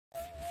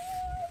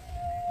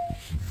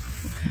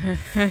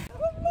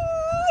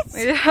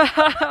Yeah.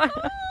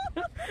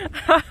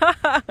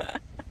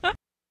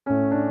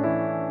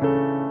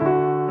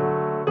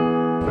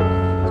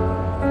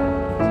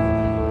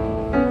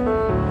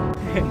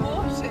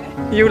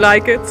 You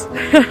like it?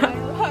 I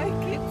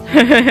like it.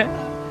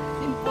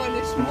 In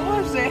Polish,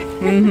 morze.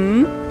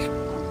 Mm-hmm.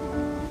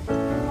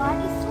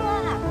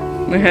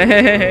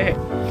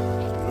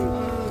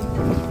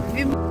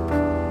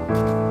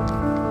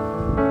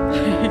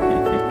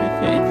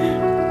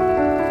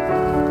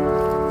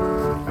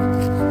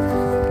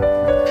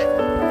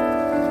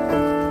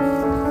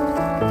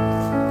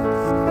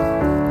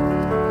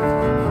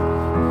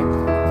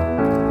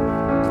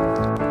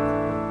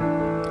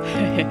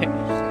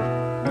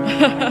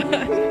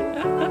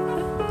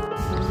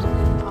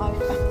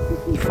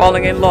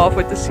 Falling in love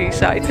with the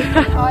seaside.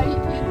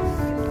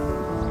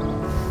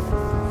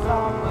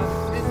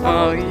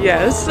 Oh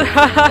yes.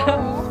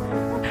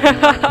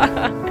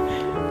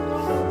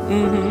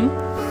 Mm-hmm.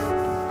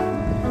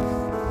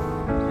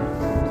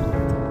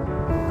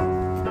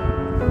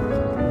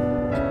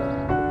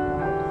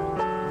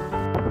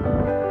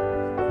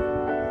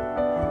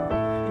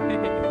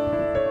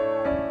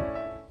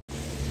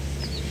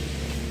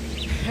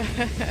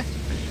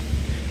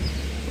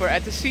 We're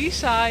at the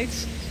seaside.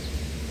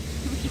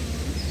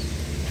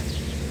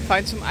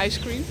 Find some ice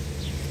cream.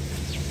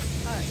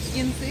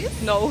 In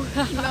this? No.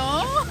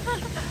 No.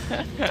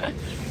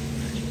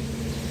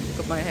 Look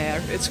at my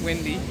hair, it's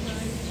windy.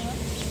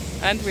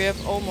 And we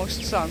have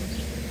almost sun.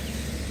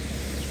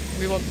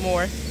 We want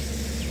more.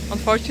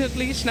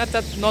 Unfortunately it's not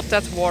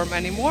that warm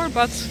anymore,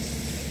 but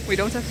we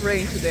don't have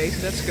rain today,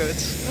 so that's good.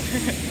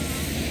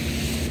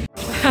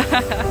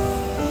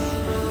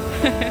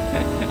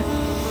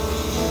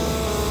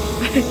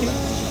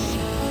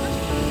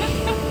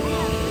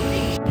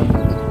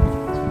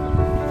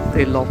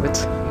 They love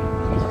it.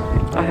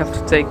 I have to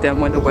take them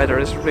when the weather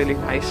is really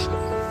nice.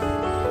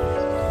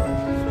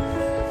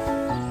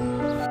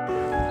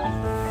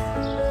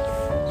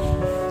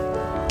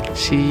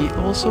 She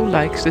also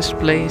likes this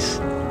place.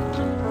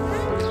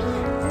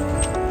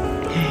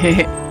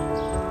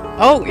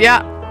 Oh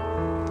yeah,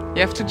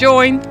 you have to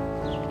join.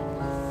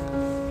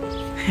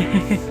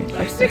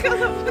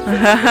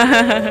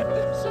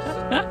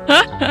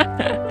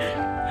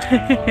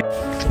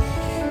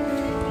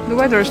 The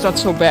weather is not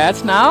so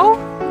bad now.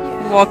 Yeah.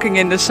 Walking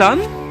in the sun.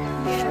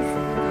 Yes.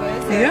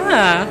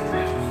 Yeah.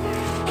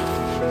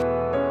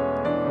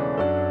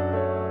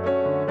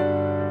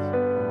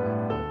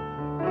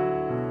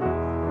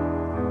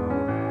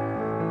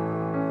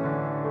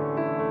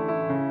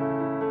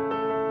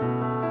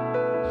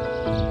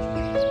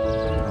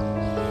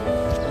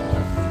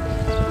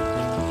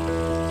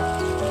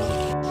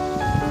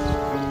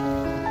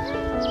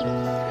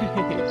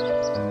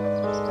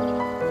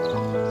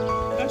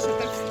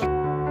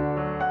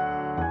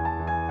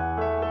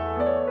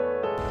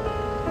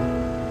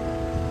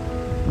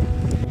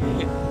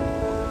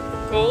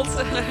 Cold.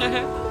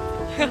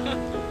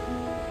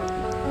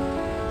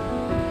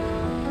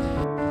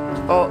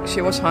 Oh,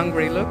 she was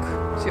hungry, look.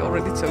 She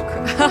already took.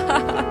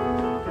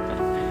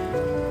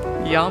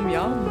 Yum,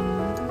 yum.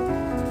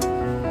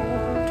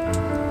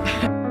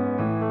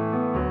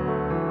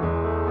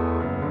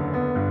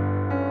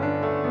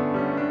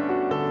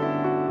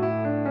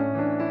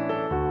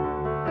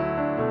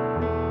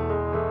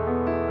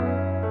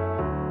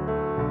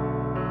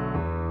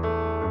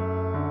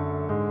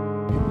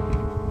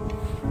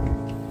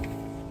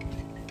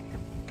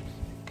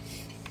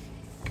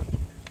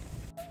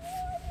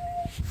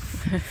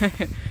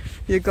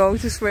 You go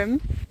to swim?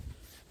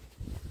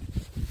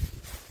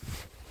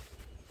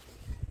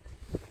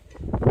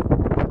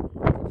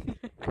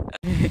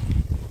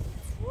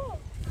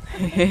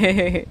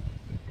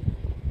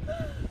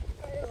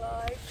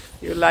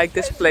 You like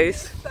this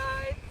place?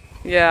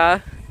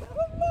 Yeah.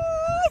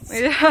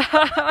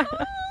 Yeah.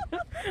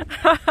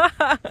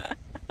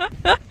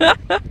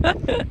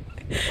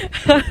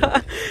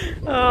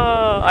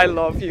 Oh, I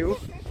love you.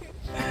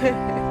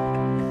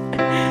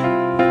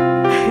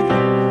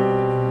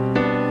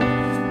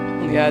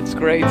 Yeah, it's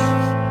great.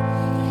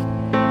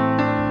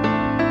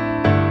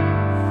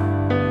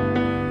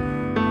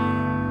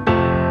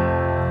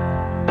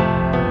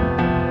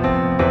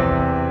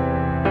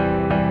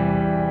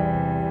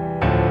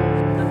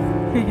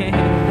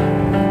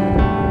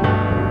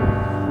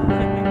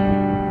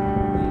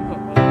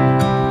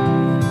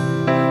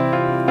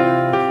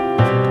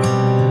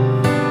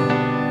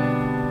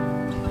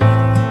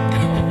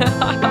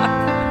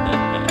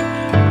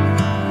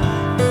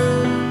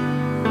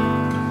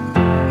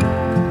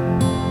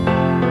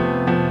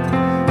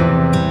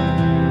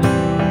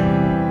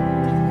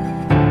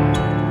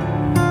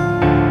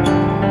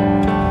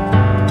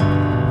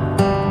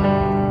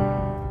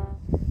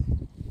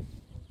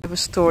 A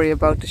story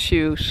about the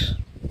shoes,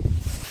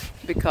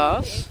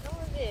 because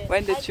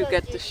when did you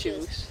get the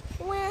shoes?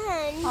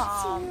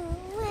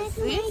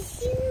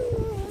 This?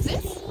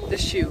 The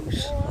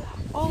shoes.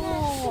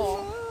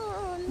 Oh,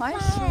 my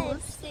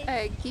shoes.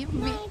 Give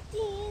me.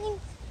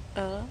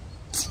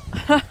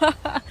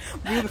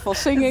 Beautiful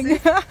singing.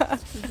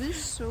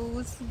 These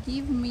shoes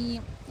give me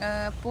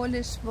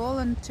Polish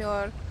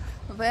volunteer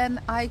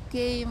when I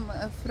came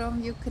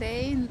from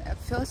Ukraine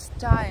first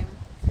time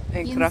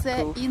in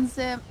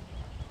the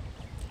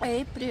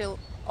April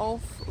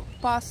of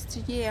past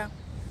year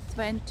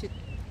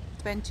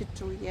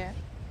 2022 year.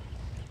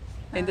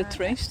 In the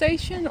train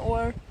station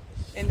or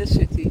in the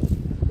city?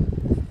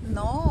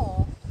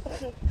 No,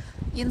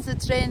 in the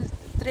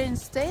train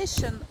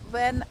station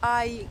when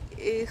I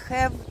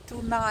have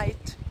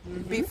tonight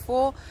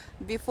before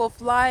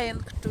flying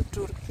to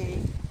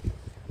Turkey.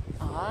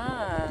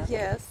 Ah.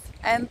 Yes,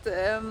 and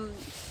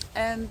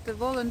the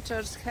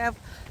volunteers have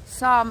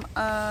some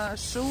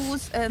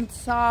shoes and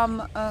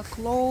some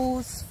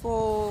clothes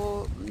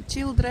for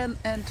children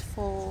and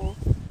for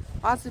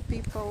other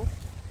people.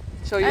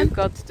 So you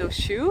got those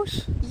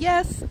shoes?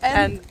 Yes,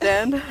 and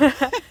then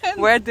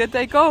where did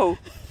they go?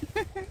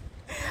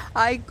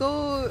 I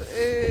go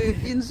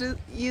in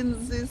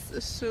these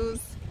shoes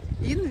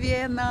in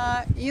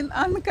Vienna, in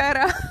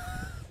Ankara,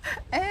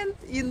 and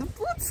in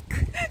Putsk,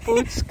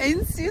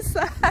 in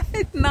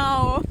seaside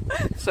now.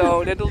 So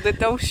little did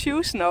those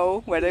shoes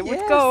know where they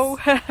would go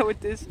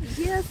with this.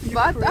 Yes,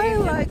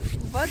 Ukrainian.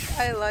 but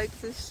I like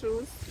these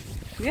shoes.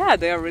 Yeah,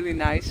 they are really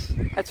nice,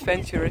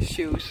 adventurous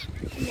shoes.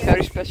 Yes.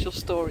 Very special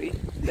story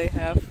they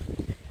have.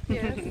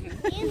 Yes.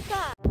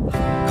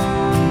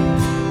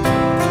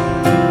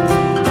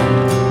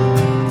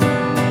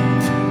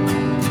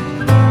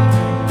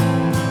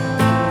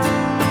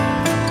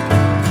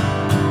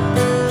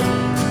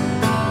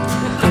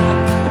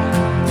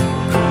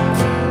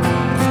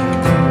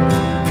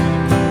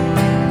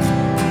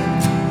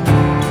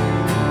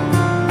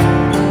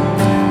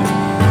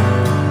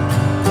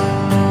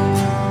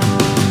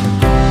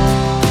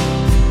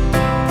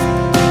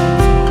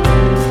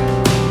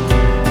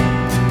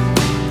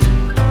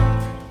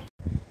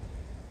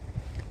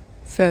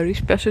 Very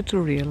special to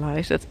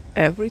realize that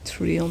every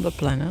tree on the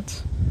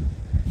planet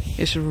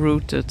is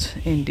rooted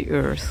in the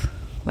earth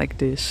like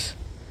this.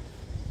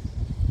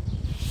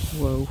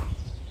 Whoa.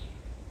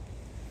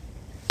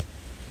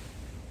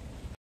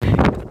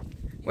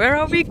 Where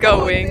are we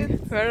going?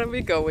 Where are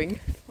we going?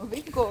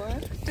 We go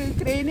to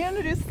Ukrainian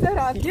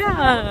restaurant.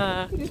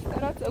 Yeah.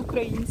 Ресторация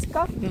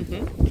українська.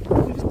 Людмили.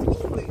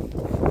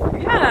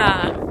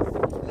 Yeah.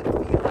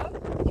 Людмила.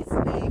 His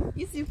name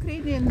is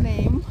Ukrainian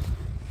name.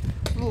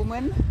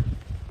 Woman.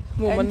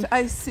 And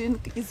I think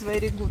is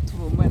very good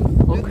woman.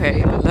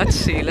 Okay, let's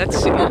see, let's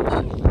see.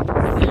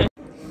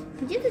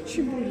 Где тут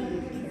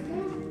чебуреки?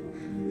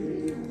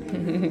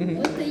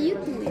 Это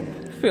YouTube.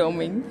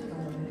 Filming.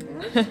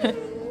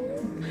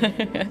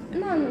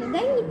 Мама,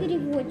 дай мне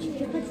переводчик,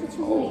 я хочу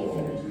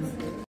чебуреки.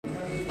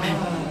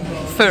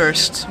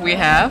 First we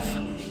have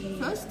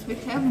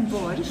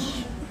борщ.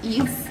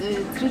 It's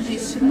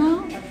traditional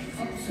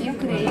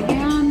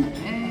Ukrainian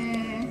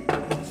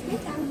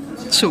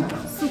soup.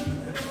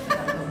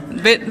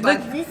 Bit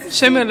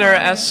similar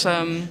as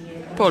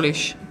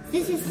Polish.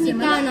 This is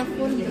smetana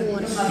for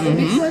борщ.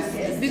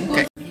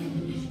 Because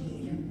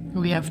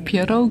We have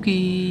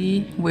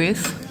pierogi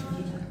with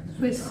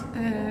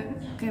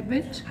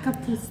cabbage,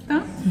 kapusta,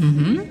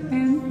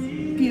 and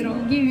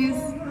pierogi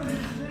with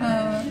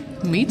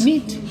meat.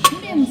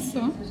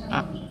 Mięso.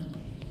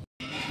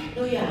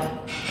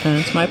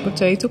 And my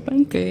potato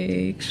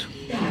pancakes.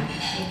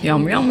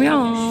 Yum, yum,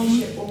 yum.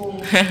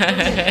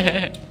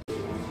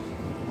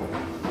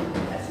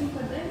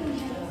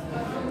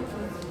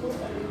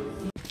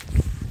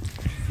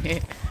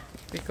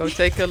 We go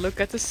take a look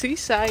at the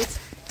seaside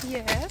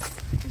Yes.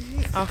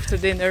 after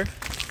dinner.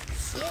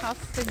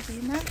 After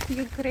dinner,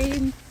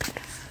 Ukraine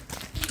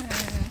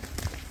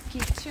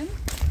kitchen.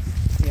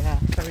 Yeah,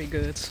 very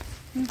good.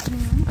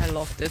 I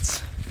loved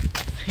it.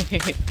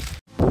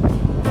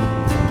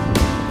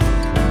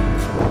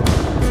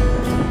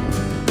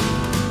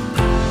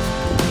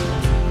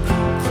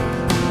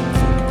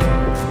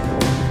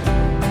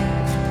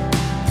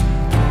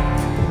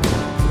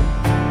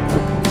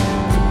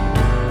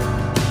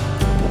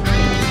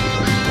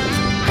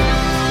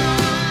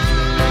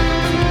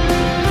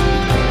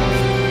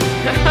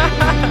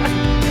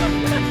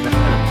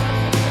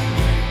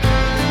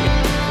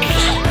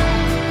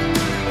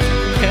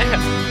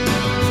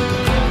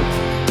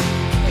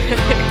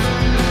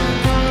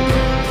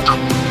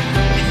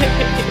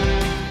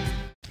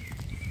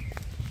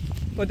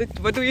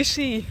 What do you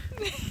see?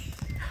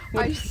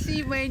 I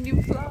see many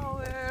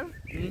flowers.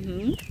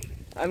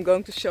 I'm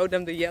going to show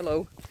them the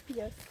yellow.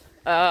 Yes.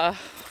 I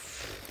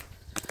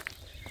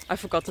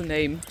forgot the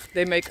name.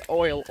 They make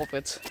oil of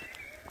it.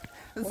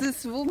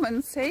 This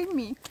woman say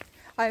me,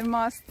 I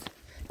must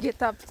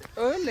get up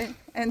early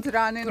and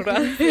run in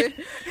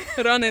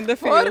Run in the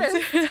field. forest,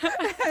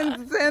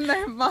 and then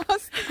I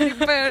must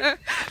prepare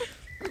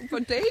a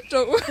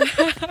potato.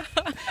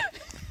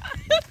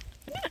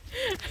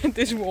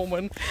 This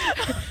woman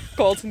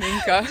called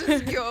Ninka.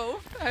 This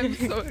girl, I'm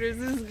sorry,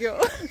 this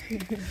girl.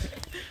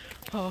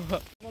 Oh.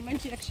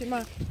 Momencie jak się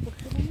ma.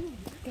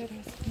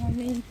 Teraz w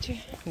momencie.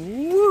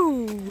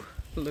 Woo!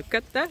 Look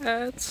at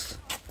that.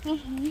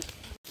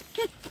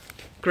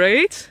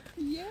 Great.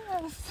 Yeah.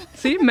 Yes.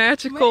 See,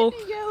 magical,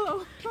 Many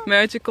yellow.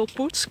 magical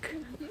Poetsk.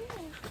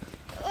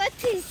 What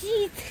is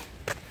it?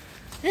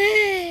 What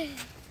is it?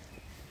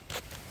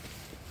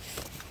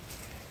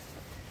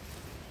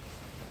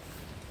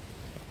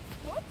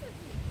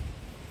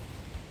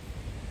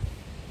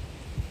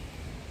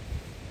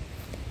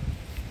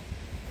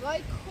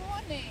 Like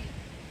honey.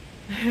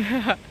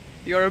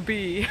 You're a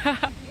bee.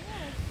 I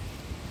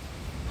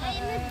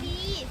am a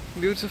bee.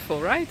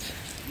 Beautiful, right?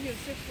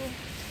 Beautiful.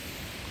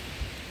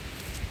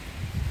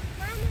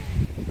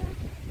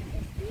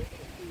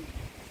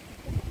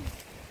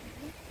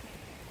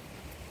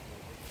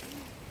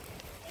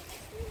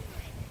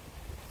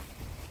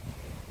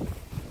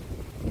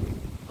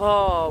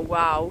 Oh,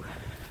 wow.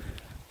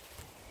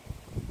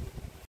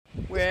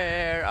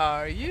 Where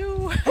are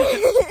you?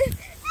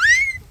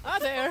 Ah,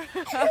 there.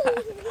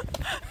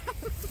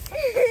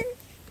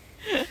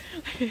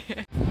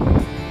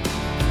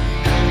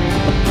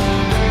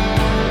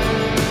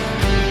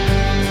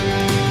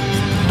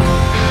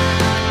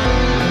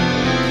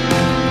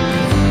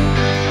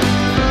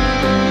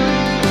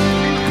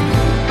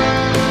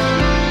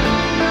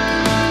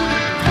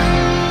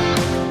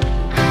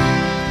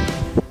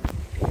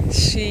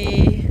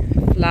 Sea,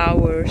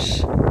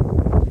 flowers,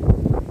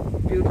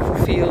 beautiful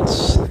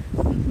fields,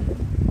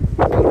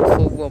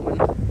 beautiful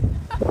woman.